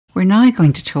We're now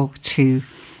going to talk to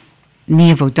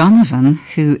Niamh O'Donovan,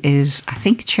 who is, I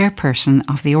think, chairperson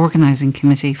of the organising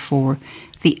committee for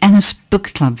the Ennis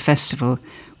Book Club Festival,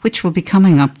 which will be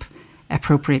coming up,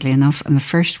 appropriately enough, on the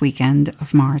first weekend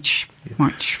of March,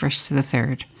 March 1st to the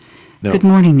 3rd. Now, good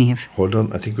morning, Niamh. Hold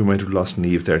on, I think we might have lost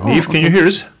Niamh there. Niamh, can you hear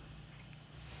us?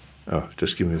 Oh,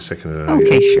 just give me a second.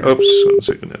 Okay, sure. Oops, 1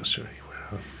 second now, sorry.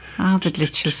 The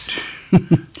glitches.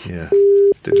 Yeah,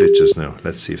 the glitches now.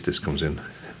 Let's see if this comes in.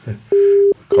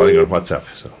 Calling on WhatsApp,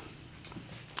 so.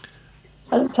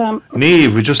 Hello, Tom.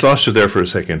 Niamh, we just lost you there for a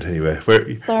second anyway.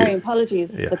 Sorry,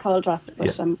 apologies. Yeah. The call dropped,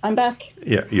 but I'm back.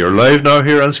 Yeah, you're live now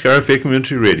here on Scarfe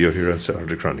Community Radio here on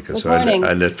Saturday Chronicle. Good morning.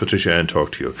 I'll let Patricia Ann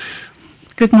talk to you.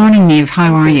 Good morning, Niamh.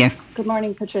 How are you? Good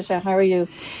morning, Patricia. How are you?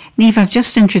 Niamh, I've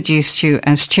just introduced you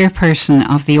as chairperson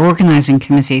of the organising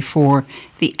committee for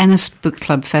the Ennis Book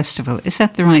Club Festival. Is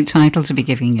that the right title to be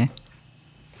giving you?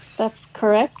 That's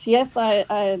correct. Yes,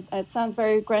 it sounds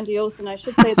very grandiose, and I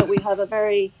should say that we have a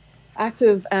very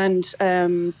active and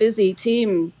busy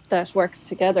team that works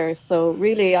together. So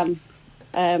really,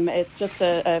 it's just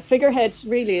a figurehead,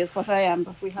 really, is what I am.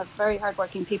 But we have very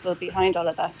hardworking people behind all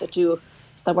of that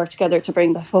that work together to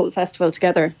bring the whole festival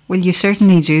together. Well, you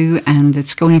certainly do, and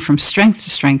it's going from strength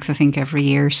to strength, I think, every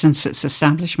year since its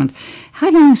establishment. How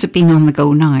long has it been on the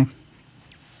go now?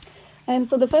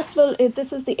 So the festival,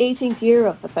 this is the 18th year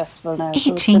of the festival now. 18.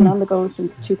 So it's been on the go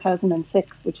since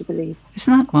 2006, would you believe?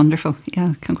 Isn't that wonderful?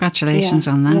 Yeah, congratulations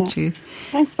on that too.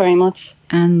 Thanks very much.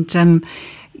 And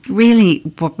really,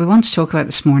 what we want to talk about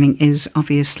this morning is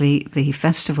obviously the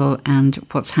festival and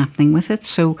what's happening with it.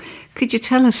 So could you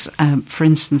tell us, for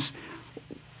instance,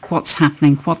 what's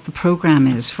happening, what the programme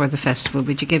is for the festival?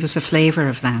 Would you give us a flavour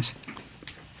of that?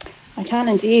 I can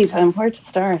indeed. Where to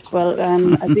start? Well,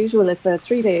 as usual, it's a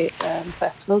 3-day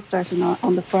festival starting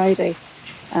on the Friday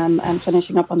and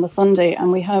finishing up on the Sunday.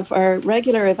 And we have our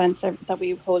regular events that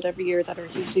we hold every year that are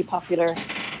hugely popular,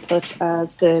 such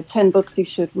as the 10 books you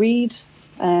should read.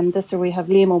 This year we have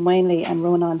Liam O'Mahony and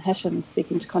Ronan Hession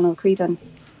speaking to Conall Creedon.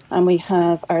 And we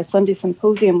have our Sunday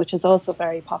Symposium, which is also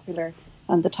very popular.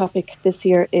 And the topic this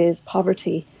year is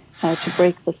poverty, how to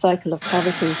break the cycle of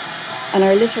poverty. And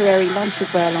our literary lunch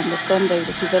as well on the Sunday,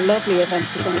 which is a lovely event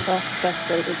to finish off the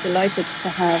festival. We're delighted to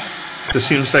have. There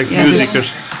seems like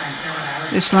music.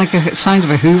 It's like a sound of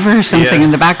a Hoover or something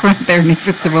in the background there, Niamh,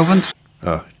 at the moment.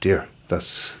 Oh, dear.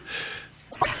 That's...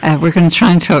 we're going to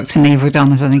try and talk to Niamh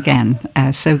O'Donovan again.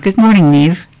 So good morning,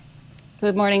 Niamh.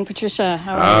 Good morning, Patricia.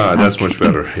 How are you? That's much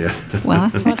better, yeah.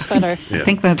 Well, much better. I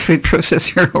think that food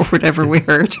processor or whatever we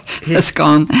heard has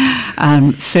gone.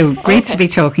 So great to be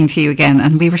talking to you again.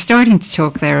 And we were starting to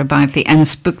talk there about the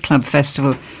Ennis Book Club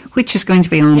Festival, which is going to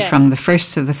be on from the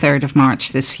 1st to the 3rd of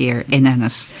March this year in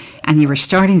Ennis. And you were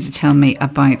starting to tell me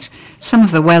about some of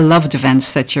the well-loved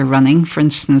events that you're running. For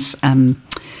instance,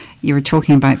 you were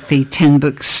talking about the 10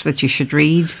 books that you should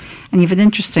read, and you've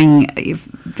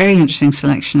very interesting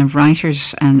selection of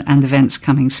writers and events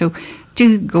coming. So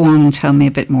do go on and tell me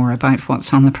a bit more about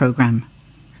what's on the programme.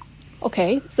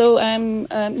 Okay, so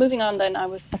moving on then,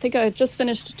 I think I just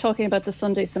finished talking about the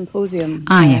Sunday Symposium.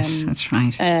 Yes, that's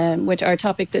right. Which our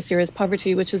topic this year is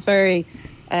poverty, which is very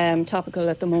topical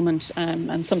at the moment,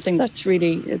 and something that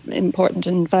really is important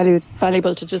and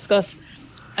valuable to discuss.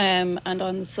 And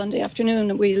on Sunday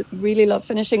afternoon, we really love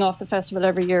finishing off the festival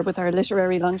every year with our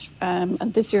literary lunch. And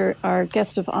this year, our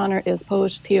guest of honour is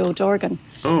poet Theo Dorgan.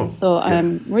 So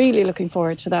I'm really looking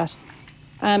forward to that.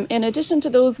 In addition to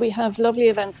those, we have lovely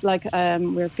events like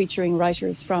we're featuring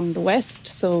writers from the West.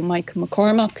 So Mike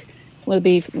McCormack will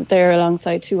be there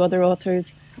alongside 2 other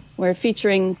authors. We're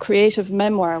featuring creative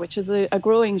memoir, which is a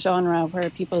growing genre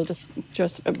where people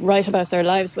just write about their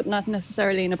lives, but not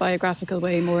necessarily in a biographical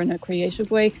way, more in a creative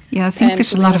way. Yeah, I think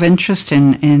there's a lot of interest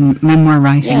in memoir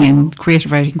writing and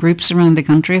creative writing groups around the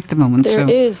country at the moment. There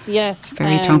is, yes. It's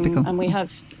very topical. And we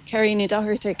have Kerry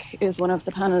Doherty is one of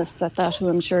the panellists at that, who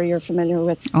I'm sure you're familiar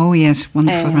with. Oh, yes,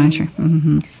 wonderful writer.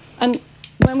 Mm-hmm. And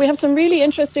when we have some really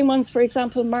interesting ones, for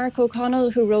example, Mark O'Connell,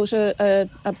 who wrote a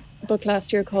book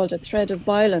last year called A Thread of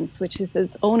Violence, which is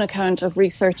his own account of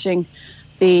researching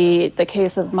the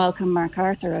case of Malcolm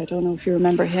MacArthur. I don't know if you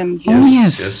remember him. He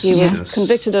was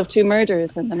convicted of 2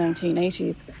 murders in the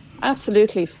 1980s.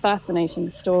 Absolutely fascinating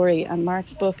story, and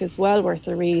Mark's book is well worth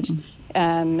a read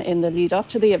in the lead up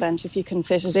to the event if you can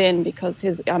fit it in,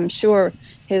 because I'm sure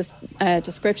his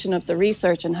description of the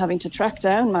research and having to track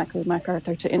down Michael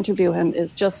MacArthur to interview him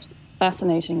is just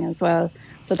fascinating as well.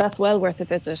 So that's well worth a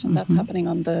visit, and that's happening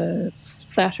on the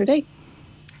Saturday.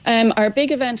 Our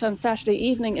big event on Saturday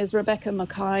evening is Rebecca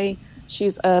Mackay.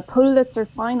 She's a Pulitzer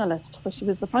finalist. So she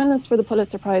was the finalist for the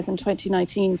Pulitzer Prize in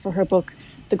 2019 for her book,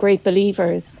 The Great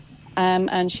Believers.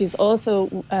 And she's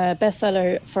also a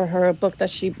bestseller for her book that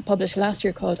she published last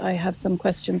year called I Have Some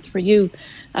Questions for You.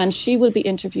 And she will be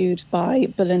interviewed by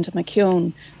Belinda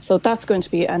McKeown. So that's going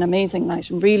to be an amazing night.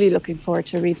 I'm really looking forward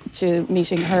to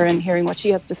meeting her and hearing what she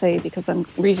has to say, because I'm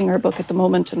reading her book at the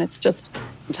moment and it's just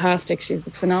fantastic. She's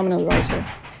a phenomenal writer.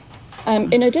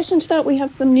 In addition to that, we have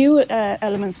some new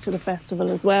elements to the festival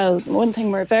as well. One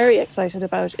thing we're very excited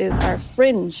about is our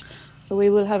Fringe. So we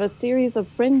will have a series of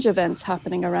Fringe events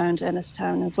happening around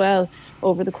Ennistown as well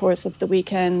over the course of the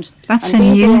weekend. That's a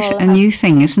new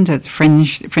thing, isn't it?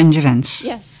 Fringe events.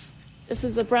 Yes, this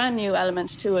is a brand new element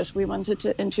to it. We wanted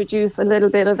to introduce a little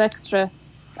bit of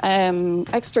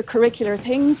extracurricular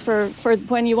things for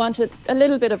when you wanted a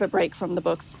little bit of a break from the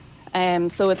books.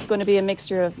 So it's going to be a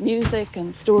mixture of music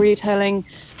and storytelling,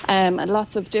 and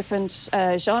lots of different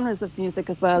genres of music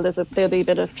as well. There'll be a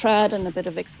bit of trad and a bit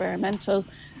of experimental.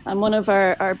 And one of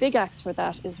our big acts for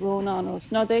that is Ronan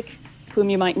O'Snoddick, whom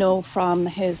you might know from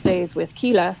his days with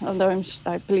Keela, although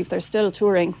I believe they're still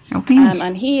touring.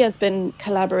 And he has been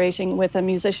collaborating with a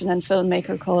musician and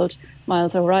filmmaker called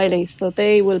Miles O'Reilly. So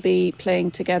they will be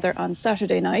playing together on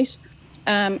Saturday night.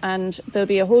 And there'll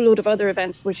be a whole load of other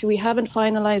events which we haven't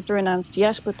finalised or announced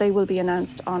yet, but they will be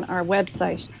announced on our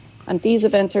website. And these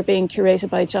events are being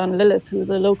curated by John Lillis, who's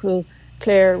a local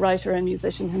Clare writer and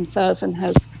musician himself, and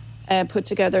has put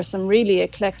together some really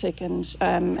eclectic and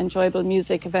enjoyable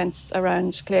music events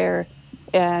around Clare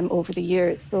over the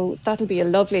years. So that'll be a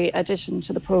lovely addition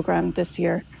to the programme this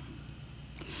year.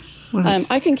 Well,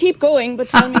 I can keep going, but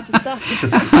tell me to stop if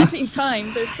there's plenty of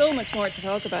time. There's so much more to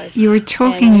talk about. You were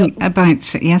talking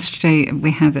about, yesterday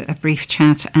we had a brief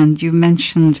chat, and you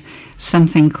mentioned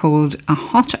something called a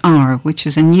hot hour, which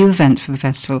is a new event for the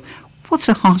festival. What's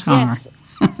a hot hour? Yes.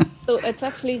 So it's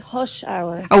actually Hush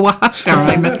Hour. Oh, a Hush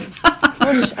Hour.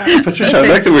 Hush Hour. Patricia, I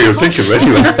like the way you're thinking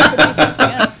anyway.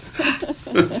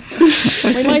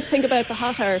 We might think about the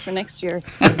hot hour for next year.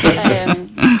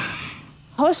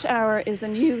 Hush Hour is a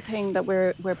new thing that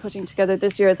we're putting together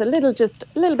this year. It's a little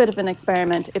bit of an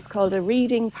experiment. It's called a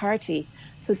reading party.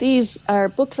 So these are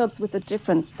book clubs with a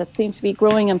difference that seem to be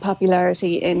growing in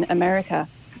popularity in America.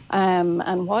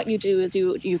 And what you do is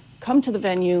you come to the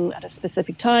venue at a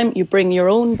specific time, you bring your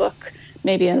own book,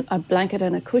 maybe a blanket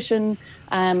and a cushion,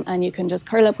 and you can just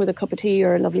curl up with a cup of tea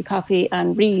or a lovely coffee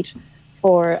and read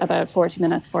for about 40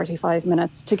 minutes, 45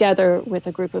 minutes together with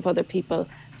a group of other people.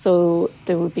 So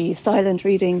there will be silent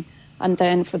reading. And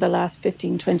then for the last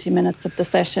 15, 20 minutes of the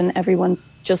session, everyone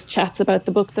just chats about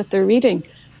the book that they're reading.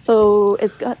 So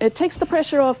it takes the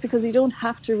pressure off, because you don't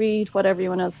have to read what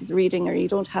everyone else is reading, or you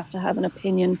don't have to have an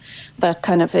opinion that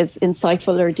kind of is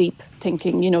insightful or deep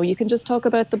thinking. You can just talk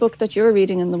about the book that you're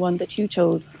reading and the one that you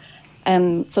chose.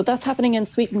 So that's happening in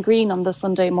Sweet & Green on the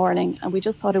Sunday morning. And we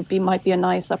just thought it might be a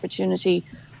nice opportunity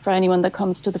for anyone that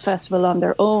comes to the festival on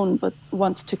their own, but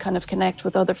wants to kind of connect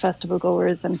with other festival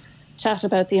goers and chat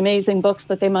about the amazing books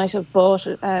that they might have bought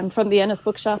from the Ennis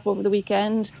Bookshop over the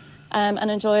weekend.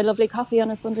 And enjoy a lovely coffee on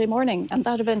a Sunday morning. And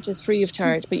that event is free of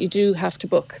charge, but you do have to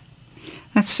book.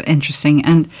 That's interesting.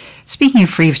 And speaking of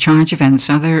free of charge events,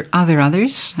 are there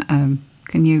others?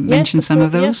 Can you mention some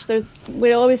of those? Yes,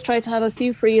 we always try to have a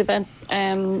few free events.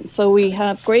 So we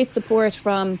have great support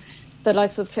from the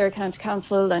likes of Clare County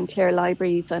Council and Clare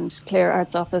Libraries and Clare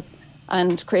Arts Office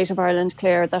and Creative Ireland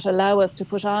Clare that allow us to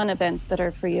put on events that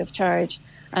are free of charge.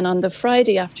 And on the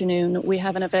Friday afternoon, we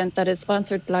have an event that is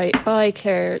sponsored by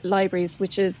Clare Libraries,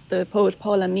 which is the poet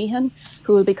Paula Meehan,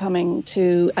 who will be coming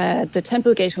to the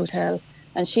Templegate Hotel.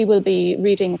 And she will be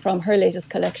reading from her latest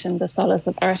collection, The Solace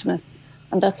of Artemis.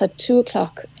 And that's at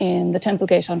 2:00 in the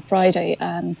Templegate on Friday.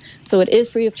 So it is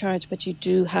free of charge, but you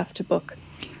do have to book.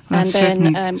 Well, and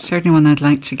certainly one I'd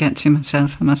like to get to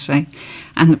myself, I must say.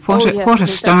 And what a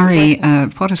starry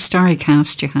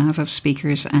cast you have of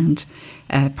speakers and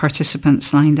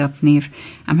participants lined up, Niamh.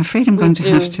 I'm afraid I'm going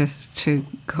to have to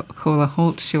call a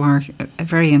halt to our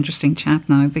very interesting chat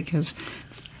now, because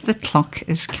the clock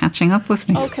is catching up with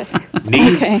me. Okay.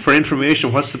 Niamh, for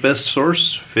information, what's the best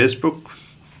source? Facebook?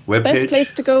 Webpage? Best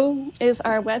place to go is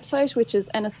our website, which is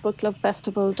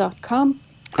ennisbookclubfestival.com.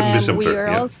 We are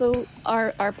also,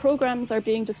 our programmes are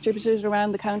being distributed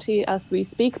around the county as we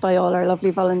speak by all our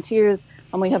lovely volunteers,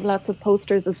 and we have lots of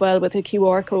posters as well with a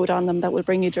QR code on them that will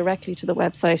bring you directly to the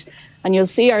website. And you'll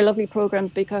see our lovely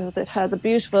programmes because it has a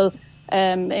beautiful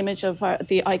image of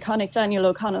the iconic Daniel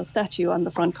O'Connell statue on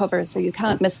the front cover, so you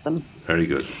can't miss them. Very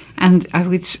good. And I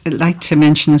would like to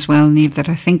mention as well, Niamh, that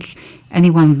I think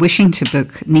anyone wishing to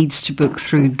book needs to book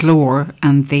through Glór,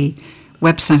 and the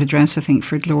website address, I think,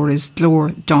 for Glór is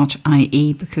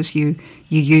glór.ie, because you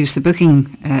use the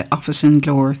booking office in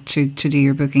Glór to do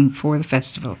your booking for the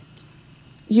festival.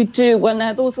 You do. Well,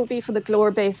 now those will be for the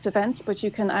Glór-based events, but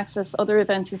you can access other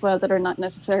events as well that are not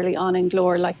necessarily on in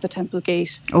Glór, like the Temple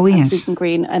Gate and Sweeten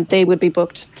Green, and they would be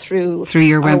booked through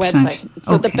your our website.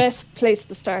 So the best place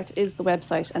to start is the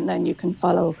website, and then you can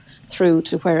follow through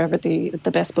to wherever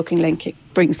the best booking link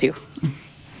brings you.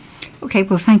 Okay,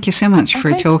 well, thank you so much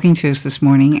for talking to us this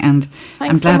morning, and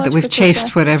I'm glad that we've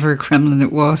chased whatever Kremlin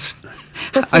it was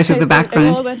out of the background.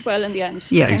 It all went well in the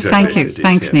end. Yeah, exactly. Thank you.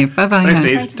 Thanks, Niamh. Bye-bye. Thanks,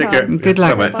 now. Niamh. Take care. Good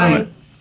luck. Bye-bye. Bye.